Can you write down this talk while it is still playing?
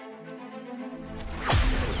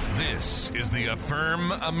This is the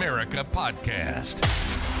Affirm America podcast,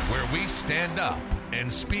 where we stand up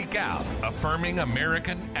and speak out, affirming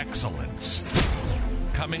American excellence.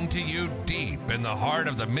 Coming to you deep in the heart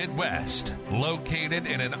of the Midwest, located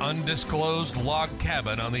in an undisclosed log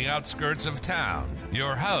cabin on the outskirts of town.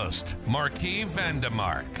 Your host, Marquis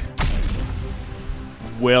Vandemark.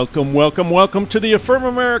 Welcome to the Affirm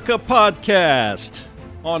America podcast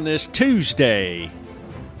on this Tuesday,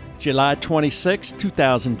 July 26,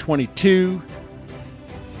 2022.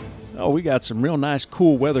 Oh, we got some real nice,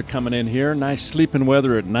 cool weather coming in here. Nice sleeping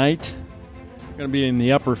weather at night. We're going to be in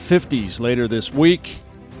the upper 50s later this week.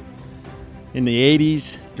 In the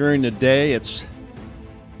 80s during the day. It's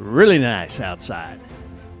really nice outside.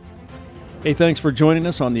 Hey, thanks for joining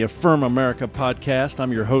us on the Affirm America podcast.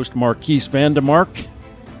 I'm your host, Marquis Vandemark.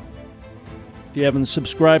 If you haven't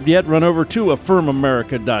subscribed yet, run over to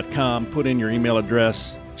affirmamerica.com, put in your email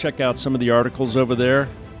address, check out some of the articles over there.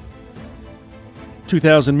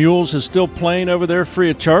 2000 Mules is still playing over there free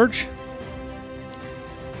of charge.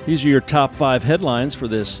 These are your top 5 headlines for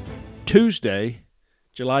this Tuesday,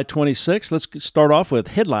 July 26th. Let's start off with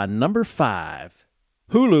headline number 5.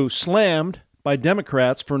 Hulu slammed by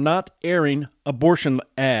Democrats for not airing abortion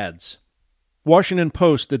ads. Washington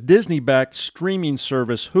Post, the Disney-backed streaming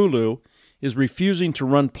service Hulu, is refusing to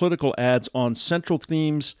run political ads on central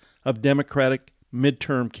themes of Democratic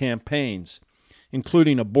midterm campaigns,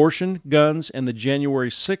 including abortion, guns, and the January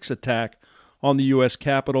 6th attack on the U.S.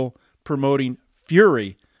 Capitol, promoting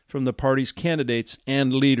fury from the party's candidates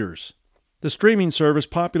and leaders. The streaming service,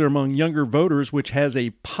 popular among younger voters, which has a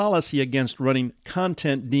policy against running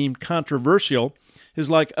content deemed controversial, is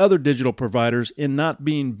like other digital providers in not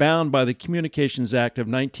being bound by the Communications Act of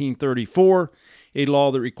 1934, a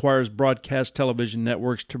law that requires broadcast television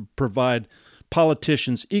networks to provide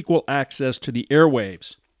politicians equal access to the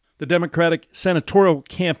airwaves. The Democratic Senatorial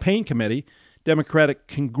Campaign Committee, Democratic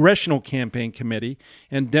Congressional Campaign Committee,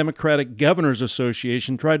 and Democratic Governors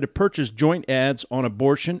Association tried to purchase joint ads on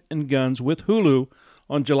abortion and guns with Hulu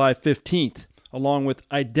on July 15th, along with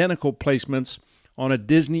identical placements on a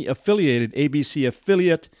Disney-affiliated ABC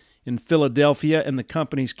affiliate in Philadelphia and the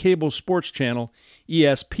company's cable sports channel,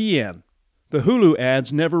 ESPN. The Hulu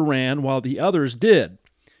ads never ran while the others did.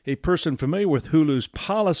 A person familiar with Hulu's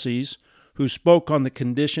policies who spoke on the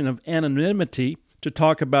condition of anonymity to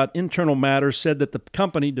talk about internal matters said that the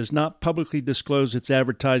company does not publicly disclose its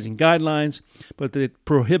advertising guidelines, but that it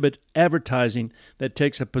prohibit advertising that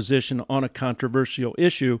takes a position on a controversial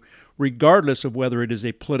issue, regardless of whether it is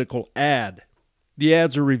a political ad. The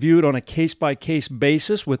ads are reviewed on a case-by-case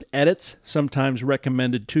basis with edits sometimes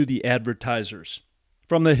recommended to the advertisers.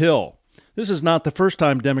 From the Hill. This is not the first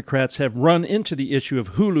time Democrats have run into the issue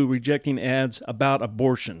of Hulu rejecting ads about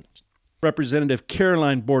abortion. Representative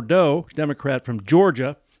Caroline Bourdeaux, Democrat from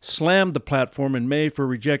Georgia, slammed the platform in May for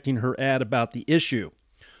rejecting her ad about the issue.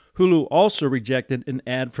 Hulu also rejected an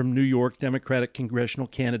ad from New York Democratic congressional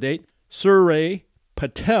candidate Surya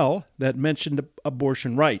Patel that mentioned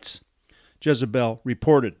abortion rights, Jezebel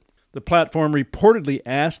reported. The platform reportedly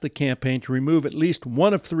asked the campaign to remove at least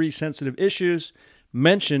one of 3 sensitive issues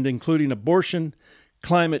mentioned, including abortion,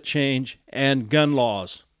 climate change, and gun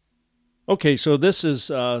laws. Okay, so this is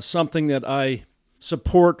something that I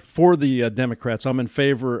support for the Democrats. I'm in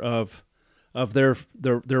favor of their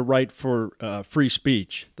right for free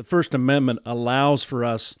speech. The First Amendment allows for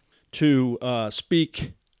us to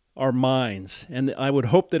speak our minds, and I would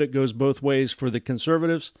hope that it goes both ways for the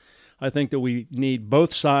conservatives. I think that we need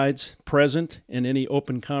both sides present in any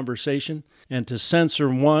open conversation, and to censor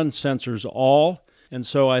one censors all. And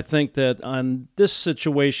so I think that on this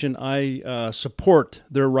situation, I support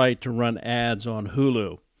their right to run ads on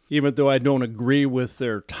Hulu. Even though I don't agree with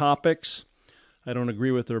their topics, I don't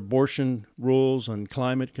agree with their abortion rules on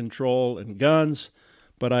climate control and guns,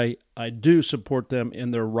 but I do support them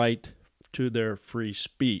in their right to their free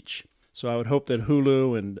speech. So I would hope that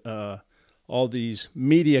Hulu and all these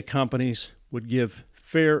media companies would give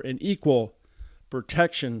fair and equal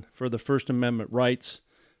protection for the First Amendment rights,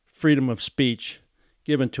 freedom of speech,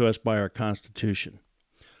 given to us by our Constitution.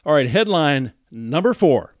 All right, headline number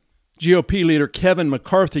 4. GOP leader Kevin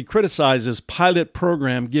McCarthy criticizes pilot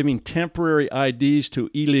program giving temporary IDs to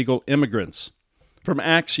illegal immigrants. From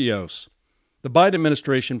Axios, the Biden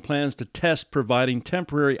administration plans to test providing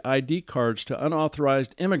temporary ID cards to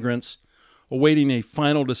unauthorized immigrants awaiting a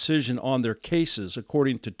final decision on their cases,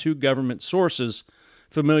 according to 2 government sources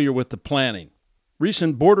familiar with the planning.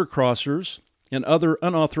 Recent border crossers and other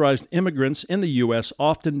unauthorized immigrants in the U.S.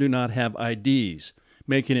 often do not have IDs,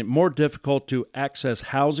 making it more difficult to access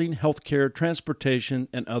housing, health care, transportation,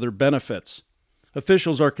 and other benefits.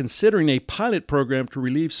 Officials are considering a pilot program to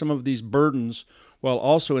relieve some of these burdens while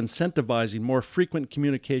also incentivizing more frequent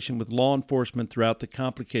communication with law enforcement throughout the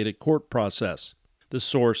complicated court process, the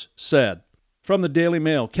source said. From the Daily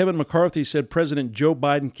Mail, Kevin McCarthy said President Joe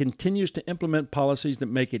Biden continues to implement policies that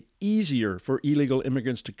make it easier for illegal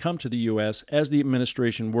immigrants to come to the U.S. as the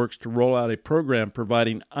administration works to roll out a program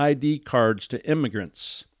providing ID cards to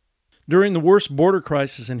immigrants. During the worst border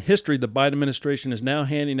crisis in history, the Biden administration is now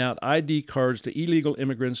handing out ID cards to illegal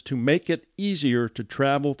immigrants to make it easier to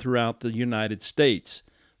travel throughout the United States,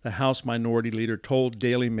 the House Minority Leader told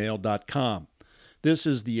DailyMail.com. This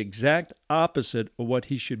is the exact opposite of what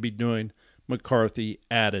he should be doing, McCarthy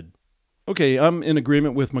added. Okay, I'm in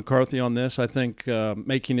agreement with McCarthy on this. I think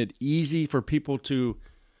making it easy for people to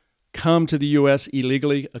come to the U.S.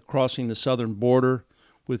 illegally crossing the southern border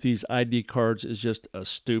with these ID cards is just a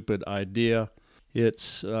stupid idea.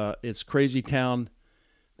 It's crazy town.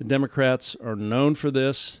 The Democrats are known for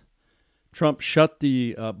this. Trump shut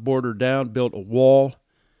the border down, built a wall,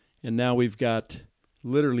 and now we've got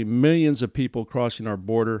literally millions of people crossing our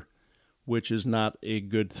border, which is not a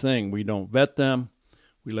good thing. We don't vet them.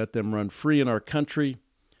 We let them run free in our country,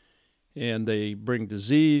 and they bring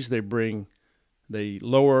disease. They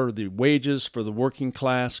lower the wages for the working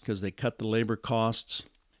class because they cut the labor costs.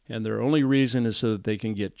 And their only reason is so that they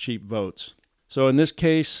can get cheap votes. So in this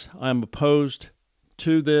case, I'm opposed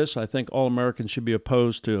to this. I think all Americans should be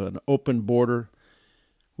opposed to an open border.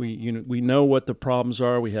 We know what the problems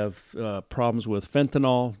are. We have problems with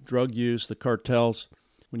fentanyl, drug use, the cartels.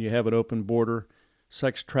 When you have an open border,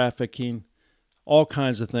 sex trafficking, all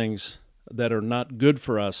kinds of things that are not good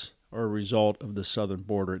for us are a result of the southern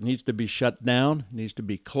border. It needs to be shut down. It needs to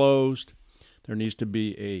be closed. There needs to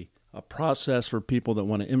be a process for people that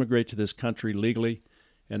want to immigrate to this country legally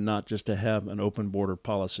and not just to have an open border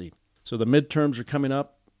policy. So the midterms are coming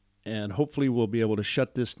up, and hopefully we'll be able to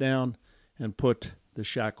shut this down and put the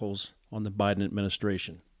shackles on the Biden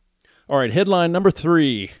administration. All right, headline number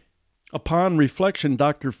 3. Upon reflection,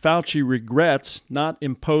 Dr. Fauci regrets not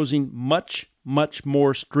imposing much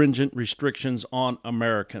more stringent restrictions on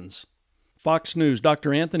Americans. Fox News,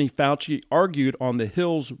 Dr. Anthony Fauci argued on the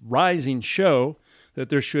Hill's Rising show that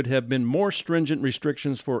there should have been more stringent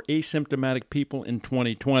restrictions for asymptomatic people in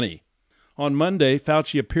 2020. On Monday,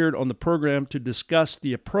 Fauci appeared on the program to discuss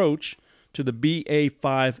the approach to the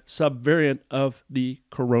BA.5 subvariant of the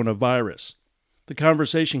coronavirus. The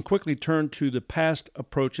conversation quickly turned to the past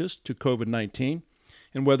approaches to COVID-19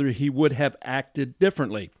 and whether he would have acted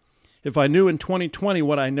differently. If I knew in 2020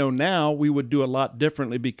 what I know now, we would do a lot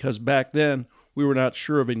differently because back then we were not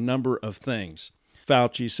sure of a number of things.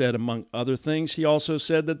 Fauci said, among other things, he also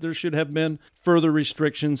said that there should have been further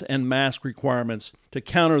restrictions and mask requirements to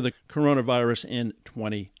counter the coronavirus in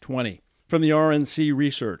 2020. From the RNC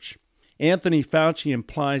research, Anthony Fauci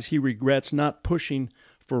implies he regrets not pushing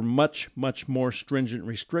for much more stringent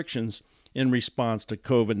restrictions in response to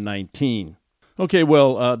COVID-19. Okay,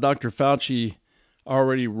 well, Dr. Fauci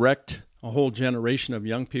already wrecked a whole generation of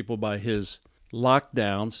young people by his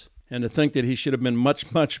lockdowns, and to think that he should have been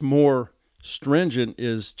much more stringent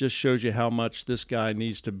just shows you how much this guy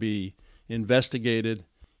needs to be investigated.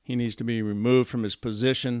 He needs to be removed from his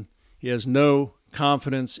position. He has no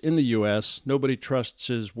confidence in the U.S. Nobody trusts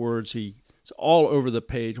his words. He's all over the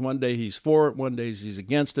page. One day he's for it, one day he's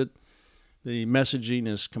against it. The messaging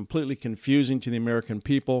is completely confusing to the American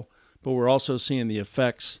people, but we're also seeing the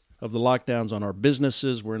effects of the lockdowns on our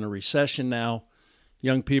businesses. We're in a recession now.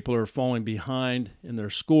 Young people are falling behind in their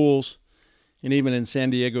schools. And even in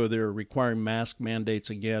San Diego, they're requiring mask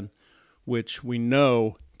mandates again, which we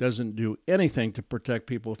know doesn't do anything to protect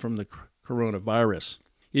people from the coronavirus.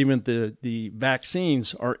 Even the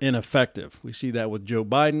vaccines are ineffective. We see that with Joe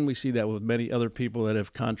Biden. We see that with many other people that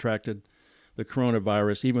have contracted the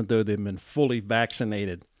coronavirus, even though they've been fully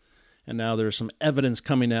vaccinated. And now there's some evidence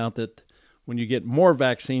coming out that when you get more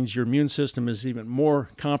vaccines, your immune system is even more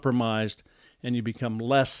compromised and you become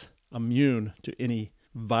less immune to any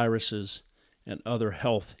viruses and other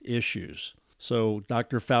health issues. So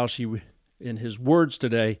Dr. Fauci, in his words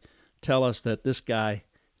today, tell us that this guy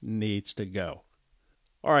needs to go.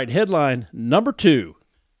 All right, headline number 2.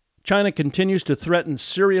 China continues to threaten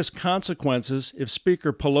serious consequences if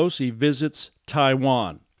Speaker Pelosi visits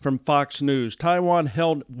Taiwan. From Fox News, Taiwan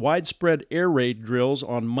held widespread air raid drills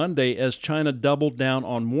on Monday as China doubled down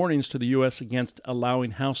on warnings to the U.S. against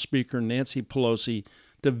allowing House Speaker Nancy Pelosi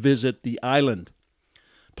to visit the island.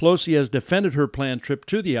 Pelosi has defended her planned trip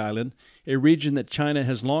to the island, a region that China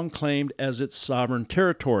has long claimed as its sovereign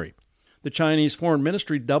territory. The Chinese Foreign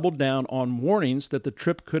Ministry doubled down on warnings that the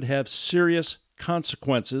trip could have serious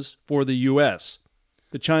consequences for the U.S.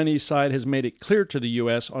 The Chinese side has made it clear to the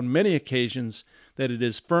U.S. on many occasions that it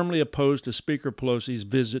is firmly opposed to Speaker Pelosi's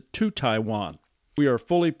visit to Taiwan. We are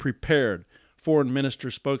fully prepared, Foreign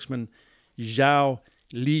Minister spokesman Zhao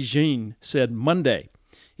Lijin said Monday.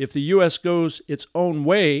 If the U.S. goes its own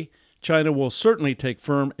way, China will certainly take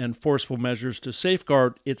firm and forceful measures to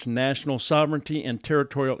safeguard its national sovereignty and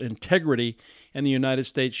territorial integrity, and the United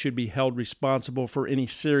States should be held responsible for any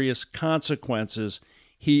serious consequences,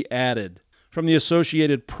 he added. From the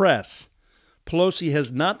Associated Press, Pelosi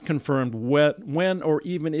has not confirmed when or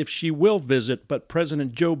even if she will visit, but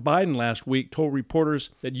President Joe Biden last week told reporters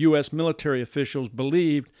that U.S. military officials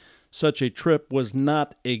believed such a trip was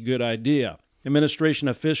not a good idea. Administration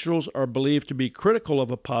officials are believed to be critical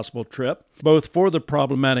of a possible trip, both for the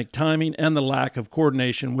problematic timing and the lack of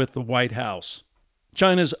coordination with the White House.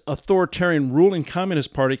 China's authoritarian ruling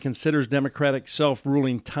Communist Party considers democratic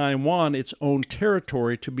self-ruling Taiwan its own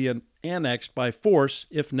territory to be annexed by force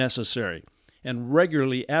if necessary, and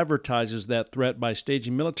regularly advertises that threat by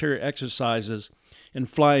staging military exercises and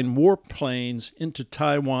flying warplanes into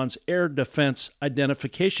Taiwan's air defense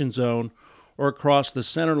identification zone or across the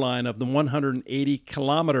center line of the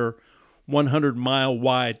 180-kilometer,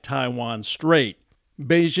 100-mile-wide Taiwan Strait.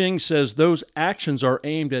 Beijing says those actions are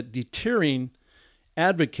aimed at deterring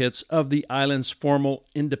advocates of the island's formal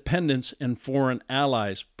independence and foreign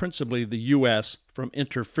allies, principally the U.S., from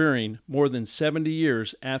interfering more than 70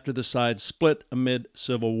 years after the sides split amid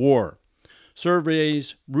civil war.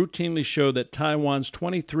 Surveys routinely show that Taiwan's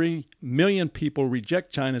 23 million people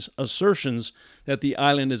reject China's assertions that the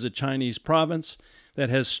island is a Chinese province that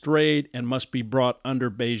has strayed and must be brought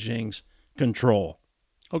under Beijing's control.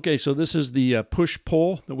 Okay, so this is the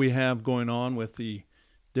push-pull that we have going on with the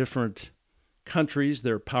different countries,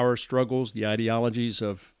 their power struggles, the ideologies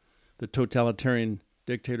of the totalitarian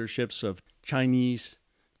dictatorships of Chinese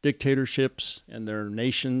dictatorships and their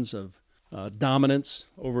nations of dominance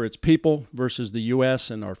over its people versus the U.S.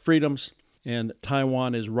 and our freedoms, and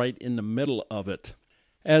Taiwan is right in the middle of it.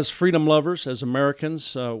 As freedom lovers, as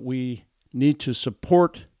Americans, we need to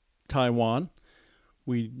support Taiwan.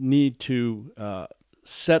 We need to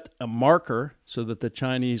set a marker so that the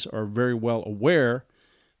Chinese are very well aware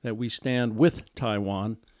that we stand with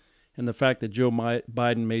Taiwan. And the fact that Joe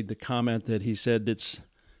Biden made the comment that he said it's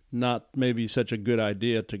not maybe such a good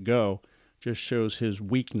idea to go just shows his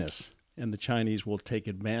weakness. And the Chinese will take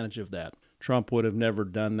advantage of that. Trump would have never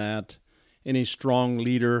done that. Any strong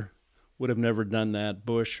leader would have never done that.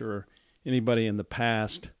 Bush or anybody in the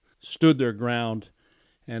past stood their ground.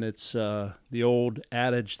 And it's the old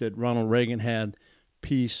adage that Ronald Reagan had,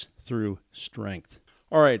 peace through strength.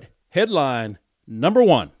 All right, headline number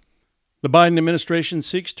 1. The Biden administration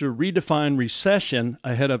seeks to redefine recession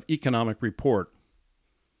ahead of economic report.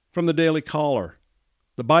 From the Daily Caller.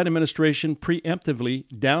 The Biden administration preemptively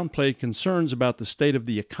downplayed concerns about the state of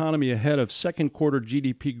the economy ahead of second quarter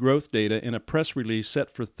GDP growth data in a press release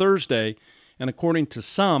set for Thursday, and according to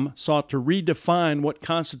some, sought to redefine what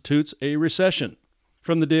constitutes a recession.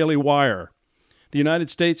 From the Daily Wire. The United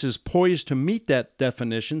States is poised to meet that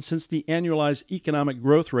definition since the annualized economic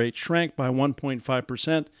growth rate shrank by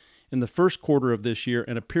 1.5% in the first quarter of this year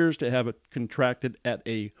and appears to have contracted at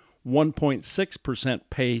a 1.6%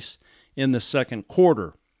 pace in the second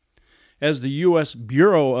quarter. As the U.S.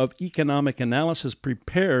 Bureau of Economic Analysis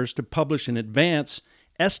prepares to publish an advance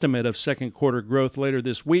estimate of second quarter growth later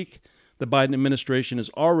this week, the Biden administration is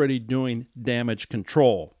already doing damage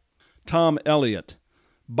control. Tom Elliott,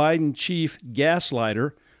 Biden chief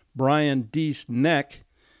gaslighter Brian Deese Neck,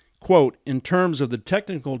 quote, in terms of the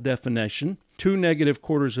technical definition, 2 negative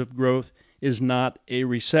quarters of growth is not a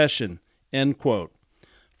recession, end quote.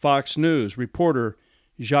 Fox News reporter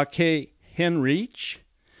Jacques Henrich,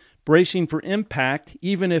 bracing for impact,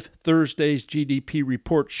 even if Thursday's GDP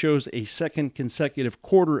report shows a second consecutive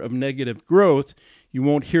quarter of negative growth, you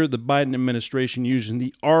won't hear the Biden administration using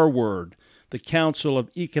the R word. The Council of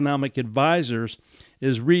Economic Advisors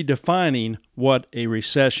is redefining what a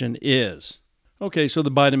recession is. Okay, so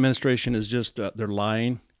the Biden administration is just, they're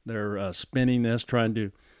lying. They're spinning this, trying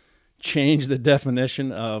to change the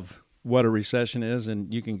definition of what a recession is,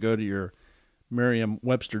 and you can go to your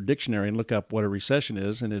Merriam-Webster dictionary and look up what a recession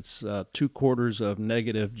is, and it's 2 quarters of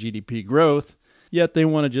negative GDP growth. Yet they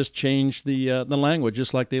want to just change the language,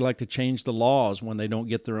 just like they like to change the laws when they don't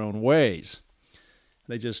get their own ways.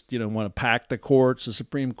 They just want to pack the courts, the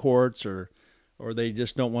Supreme Courts, or they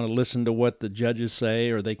just don't want to listen to what the judges say,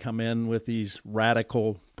 or they come in with these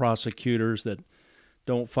radical prosecutors that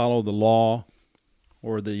don't follow the law,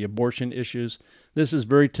 or the abortion issues. This is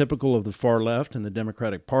very typical of the far left and the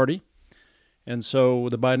Democratic Party. And so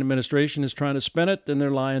the Biden administration is trying to spin it, and they're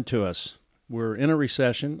lying to us. We're in a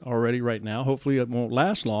recession already right now. Hopefully it won't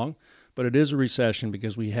last long, but it is a recession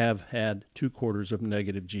because we have had 2 quarters of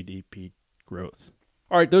negative GDP growth.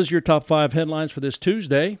 All right, those are your top 5 headlines for this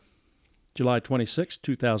Tuesday, July 26,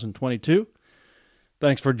 2022.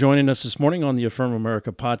 Thanks for joining us this morning on the Affirm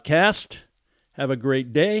America podcast. Have a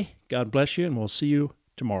great day. God bless you, and we'll see you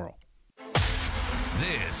tomorrow.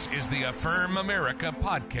 This is the Affirm America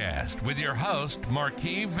podcast with your host,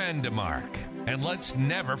 Marquis Vandemark. And let's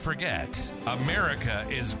never forget, America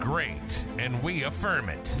is great, and we affirm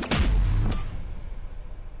it.